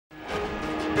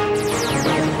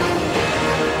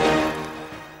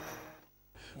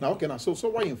Now, okay, now, so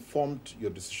what informed your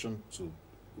decision to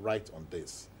write on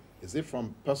this? Is it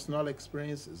from personal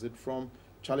experience? Is it from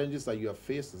challenges that you have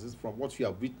faced? Is it from what you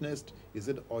have witnessed?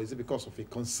 Or is it because of a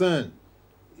concern,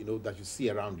 that you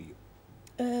see around you?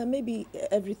 Maybe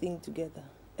everything together.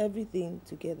 Everything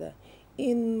together.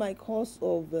 In my course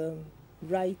of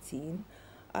writing,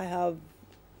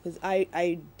 because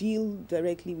I deal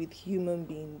directly with human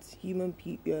beings, human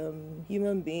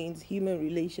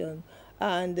relation,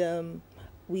 and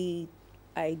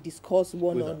I discuss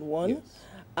one-on-one, yes.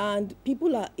 and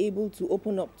people are able to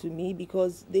open up to me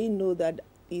because they know that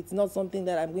it's not something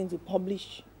that I'm going to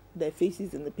publish their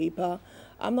faces in the paper.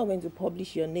 I'm not going to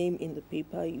publish your name in the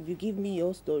paper. If you give me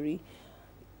your story,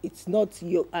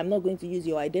 I'm not going to use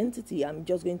your identity. I'm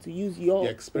just going to use your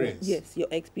experience. Yes, your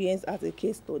experience as a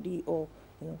case study, or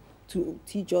to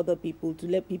teach other people, to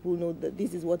let people know that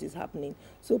this is what is happening.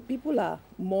 So people are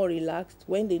more relaxed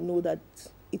when they know that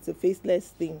it's a faceless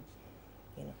thing.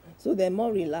 So they're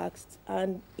more relaxed,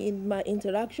 and in my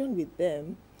interaction with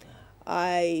them,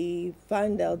 I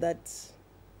find out that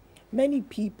many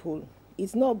people,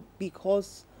 it's not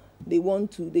because they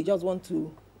just want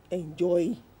to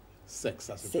enjoy sex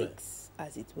as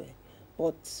it were,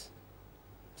 but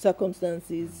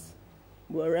circumstances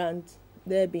warrant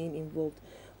their being involved.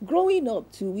 Growing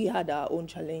up too, we had our own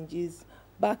challenges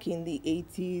back in the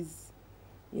 80s,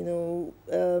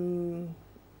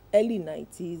 early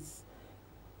 90s.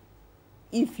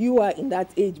 If you are in that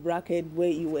age bracket where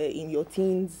you were in your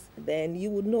teens, then you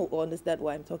would know or understand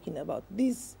what I'm talking about.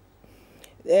 This,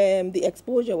 the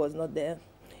exposure was not there.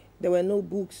 There were no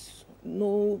books,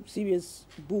 no serious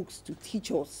books to teach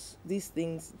us these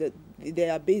things. That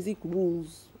there are basic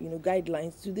rules,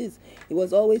 guidelines to this. It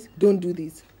was always, don't do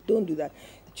this, don't do that.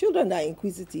 Children are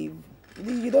inquisitive.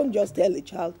 You don't just tell a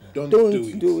child, don't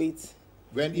do it.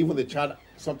 When even the child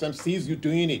sometimes sees you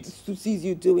doing it. Sees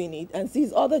you doing it and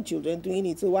sees other children doing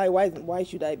it. So why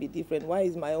should I be different? Why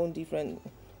is my own different?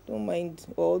 Don't mind.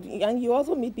 And you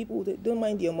also meet people who don't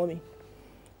mind your mommy.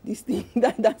 This thing,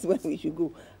 that's where we should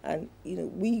go. And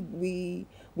we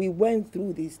went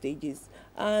through these stages.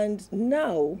 And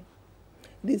now,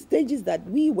 the stages that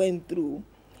we went through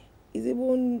is,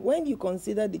 even when you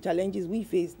consider the challenges we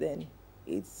faced then,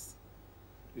 it's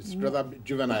rather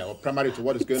juvenile or primary to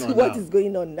what is going on now. What is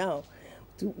going on now.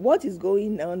 To what is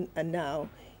going on now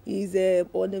is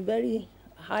on a very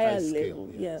higher level.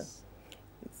 Yes.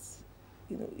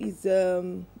 Yeah. It's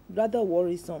rather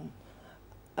worrisome.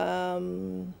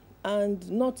 And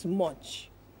not much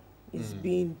is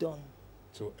being done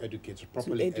to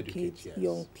properly educate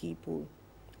young people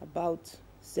about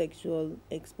sexual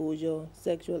exposure,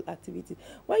 sexual activity.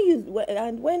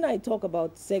 When I talk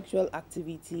about sexual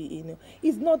activity,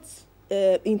 it's not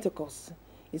intercourse.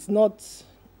 It's not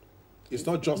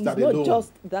just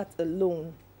that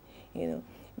alone.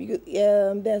 Because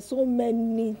there are so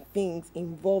many things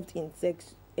involved in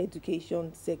sex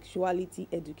education, sexuality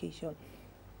education,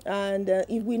 and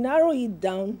if we narrow it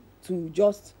down to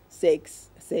just sex,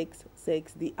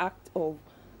 the act of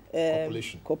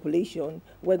copulation,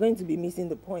 we're going to be missing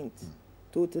the point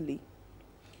totally.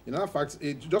 In other facts,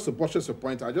 just to buttress your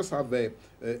point, I just have a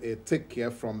take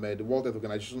here from the World Health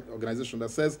Organization that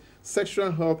says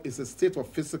sexual health is a state of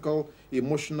physical,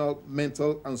 emotional,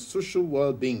 mental, and social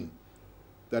well-being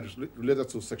that is related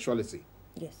to sexuality.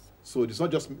 Yes. So it's not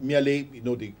just merely,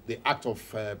 the act of...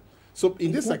 so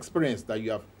in this experience that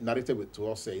you have narrated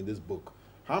to us in this book,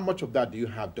 how much of that do you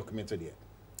have documented yet?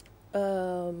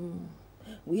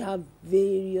 We have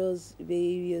various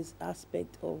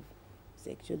aspects of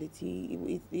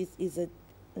sexuality. It's an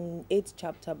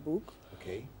 8-chapter book.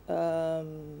 Okay.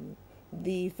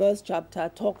 The first chapter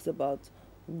talks about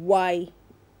why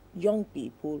young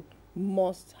people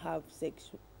must have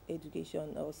sex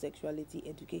education or sexuality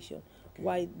education. Okay.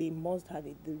 Why they must have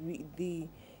it.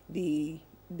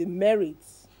 The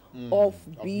merits of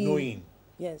being knowing.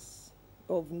 Yes,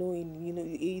 of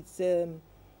knowing. It's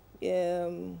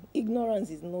ignorance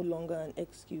is no longer an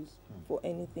excuse for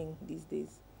anything these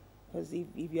days. Because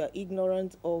if you are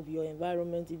ignorant of your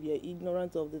environment, if you are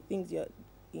ignorant of the things you're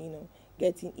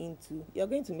getting into, you're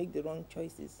going to make the wrong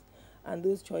choices, and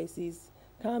those choices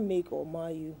can make or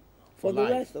mar you for the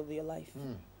rest of your life.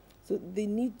 So they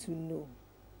need to know.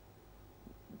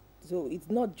 So it's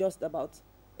not just about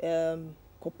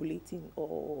copulating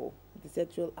or the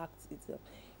sexual act itself.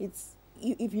 It's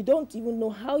if you don't even know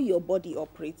how your body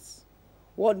operates,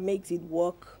 what makes it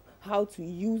work, how to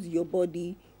use your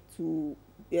body to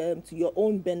your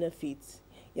own benefit,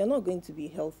 you're not going to be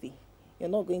healthy. You're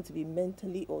not going to be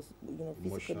mentally or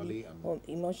physically or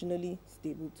emotionally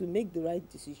stable to make the right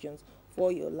decisions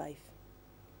for your life.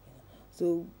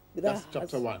 So That's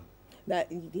chapter 1.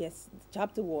 That, yes,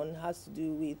 chapter 1 has to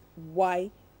do with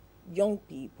why young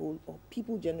people, or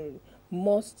people generally,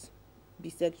 must be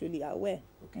sexually aware,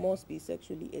 must be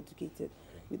sexually educated,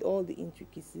 with all the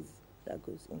intricacies that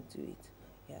goes into it.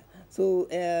 Yeah. So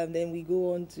then we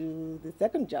go on to the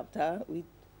second chapter, which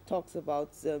talks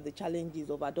about the challenges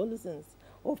of adolescence,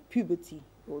 of puberty,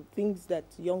 or things that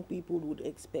young people would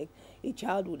expect, a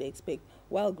child would expect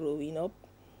while growing up.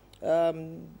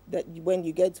 That when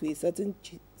you get to a certain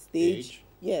stage,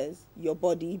 yes, your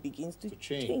body begins to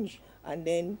change, and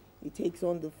then it takes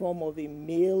on the form of a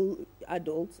male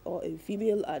adult or a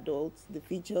female adult. The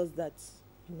features that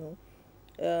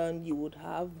you would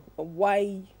have, or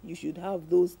why you should have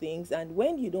those things, and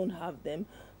when you don't have them,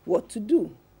 what to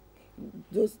do.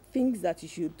 Those things that you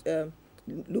should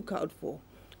look out for.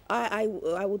 I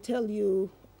will tell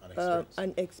you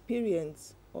an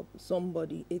experience of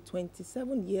somebody. A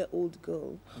 27-year-old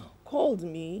girl called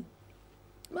me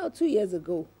about 2 years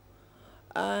ago,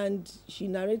 and she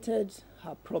narrated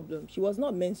her problem. She was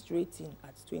not menstruating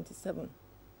at 27.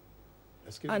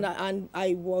 Excuse me? And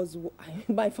I was,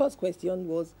 my first question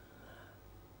was,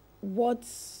 what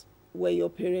were your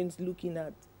parents looking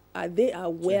at? Are they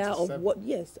aware 27? Of what?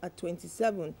 Yes, at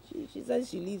 27. She says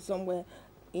she lives somewhere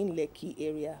in Lekki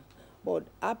area. But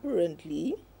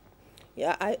apparently,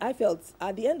 yeah, I felt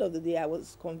at the end of the day, I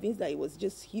was convinced that it was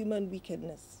just human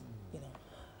wickedness,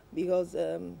 because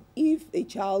if a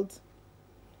child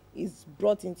is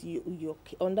brought into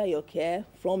under your care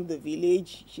from the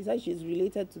village, she said she's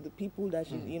related to the people that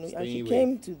she, and she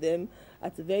came to them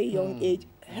at a very young age,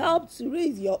 helped to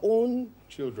raise your own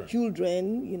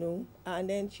children, and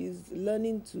then she's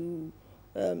learning to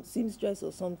seamstress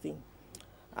or something,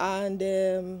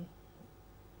 and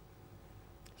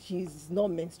she's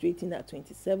not menstruating at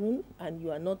 27, and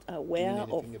you are not aware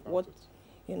of what,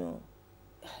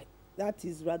 that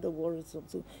is rather worrisome.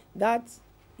 So that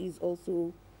is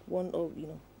also one of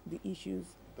the issues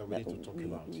that we need to talk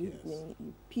about. Yes.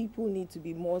 People need to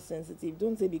be more sensitive.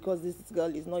 Don't say because this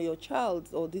girl is not your child,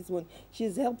 or this one,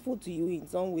 she's helpful to you in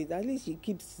some ways. At least she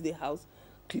keeps the house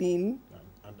clean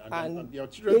and your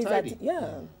children tidy.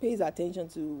 Pays attention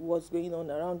to what's going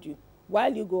on around you,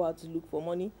 while you go out to look for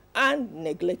money and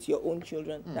neglect your own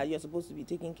children that you're supposed to be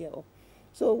taking care of.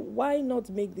 So why not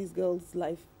make this girl's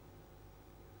life,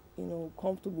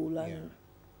 comfortable, and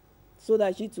so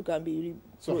that she too can be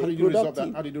So how did you resolve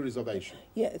that? How did you resolve that issue?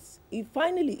 Yes,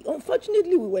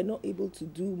 unfortunately, we were not able to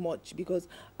do much, because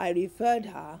I referred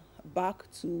her back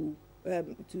to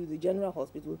the general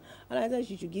hospital, and I said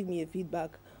she should give me a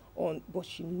feedback on, but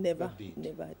she never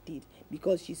did,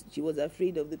 because she was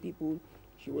afraid of the people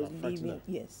she was leaving.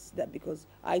 Yes, that because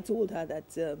I told her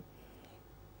that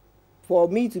for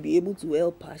me to be able to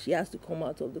help her, she has to come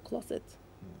out of the closet,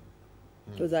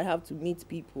 because I have to meet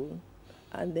people.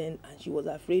 And she was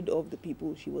afraid of the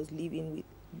people she was living with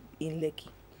in Lekki.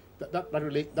 That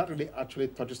really actually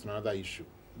touches on another issue.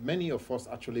 Many of us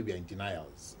actually were in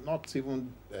denials, not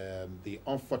even the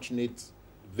unfortunate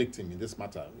victim in this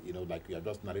matter, like you have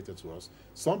just narrated to us.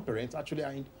 Some parents actually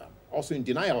are also in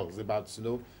denials about,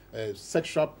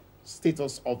 sexual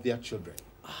status of their children.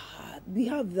 We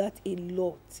have that a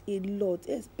lot,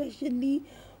 especially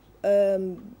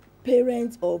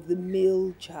parents of the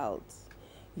male child.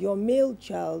 Your male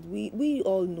child, we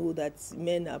all know that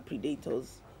men are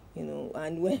predators,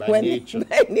 and by nature.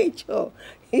 No,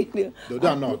 they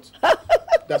are not.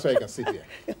 That's why you can sit here.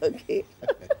 Okay.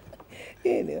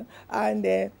 And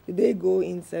they go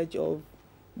in search of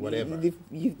whatever the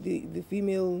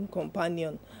female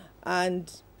companion,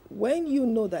 and when you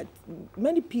know that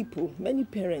many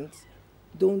parents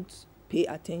don't pay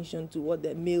attention to what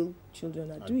their male children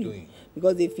are doing,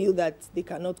 because they feel that they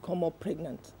cannot come up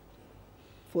pregnant.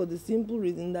 For the simple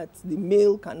reason that the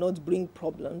male cannot bring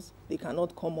problems, they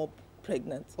cannot come up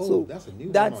pregnant. Oh, so that's a new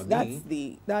one.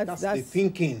 That's the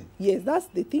thinking. Yes, that's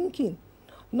the thinking.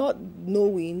 Not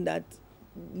knowing that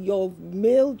your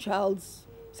male child's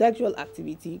sexual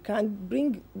activity can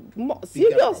bring more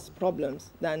serious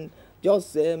problems than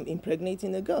just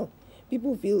impregnating a girl.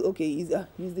 People feel is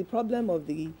the problem of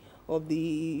the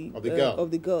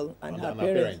girl and her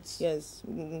parents. Yes.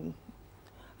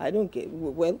 I don't care.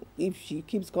 Well, if she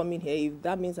keeps coming here, if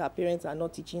that means her parents are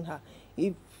not teaching her,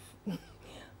 and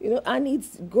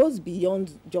it goes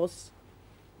beyond just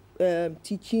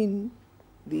teaching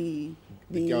the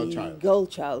girl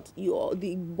child.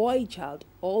 The boy child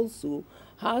also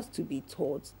has to be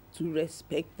taught to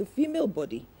respect the female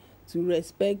body, to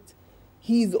respect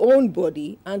his own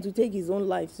body, and to take his own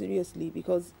life seriously.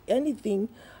 Because anything,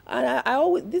 and I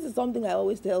always, this is something I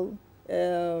always tell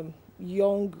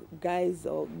young guys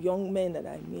or young men that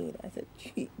I meet, I said,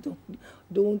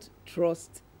 don't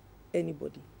trust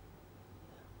anybody.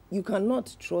 You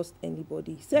cannot trust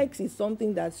anybody. Sex is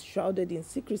something that's shrouded in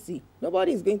secrecy.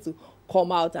 Nobody is going to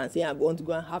come out and say, I'm going to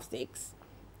go and have sex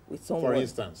with someone. For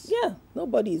instance. Yeah,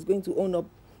 nobody is going to own up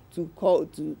to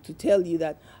tell you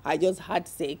that I just had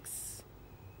sex.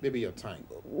 Maybe your time.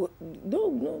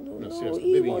 No.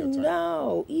 Seriously, maybe your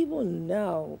time. Even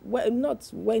now, well, not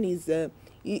when it's if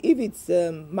it's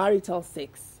marital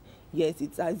sex. Yes,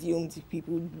 it's assumed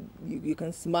people you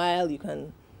can smile, you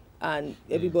can, and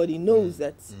everybody knows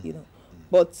that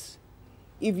But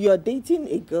if you're dating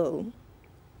a girl,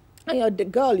 and the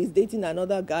girl is dating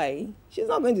another guy, she's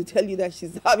not going to tell you that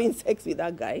she's having sex with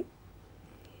that guy.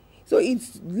 So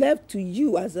it's left to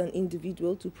you as an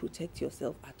individual to protect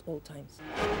yourself at all times.